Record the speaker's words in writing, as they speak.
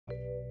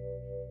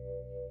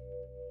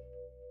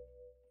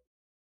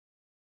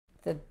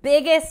The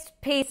biggest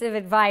piece of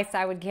advice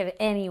I would give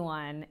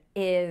anyone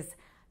is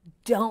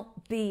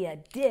don't be a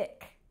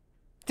dick.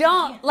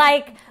 Don't,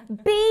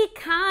 be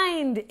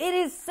kind. It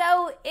is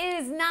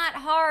not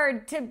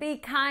hard to be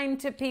kind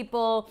to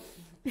people.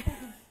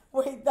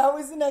 Wait, that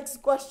was the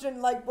next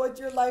question. What's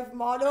your life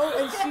motto?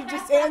 And she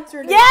just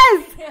answered it.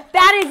 Yes,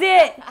 that is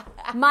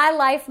it. My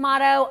life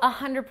motto,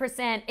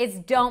 100%, is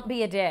don't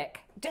be a dick.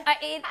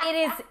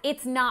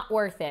 It's not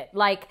worth it.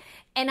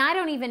 And I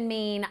don't even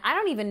mean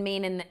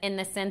in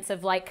the sense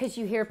of because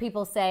you hear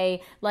people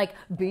say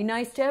be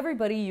nice to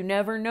everybody. You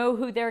never know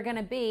who they're going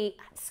to be.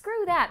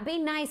 Screw that. Be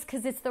nice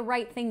because it's the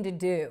right thing to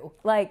do.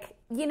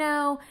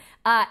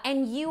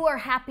 And you are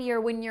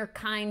happier when you're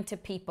kind to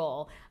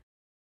people.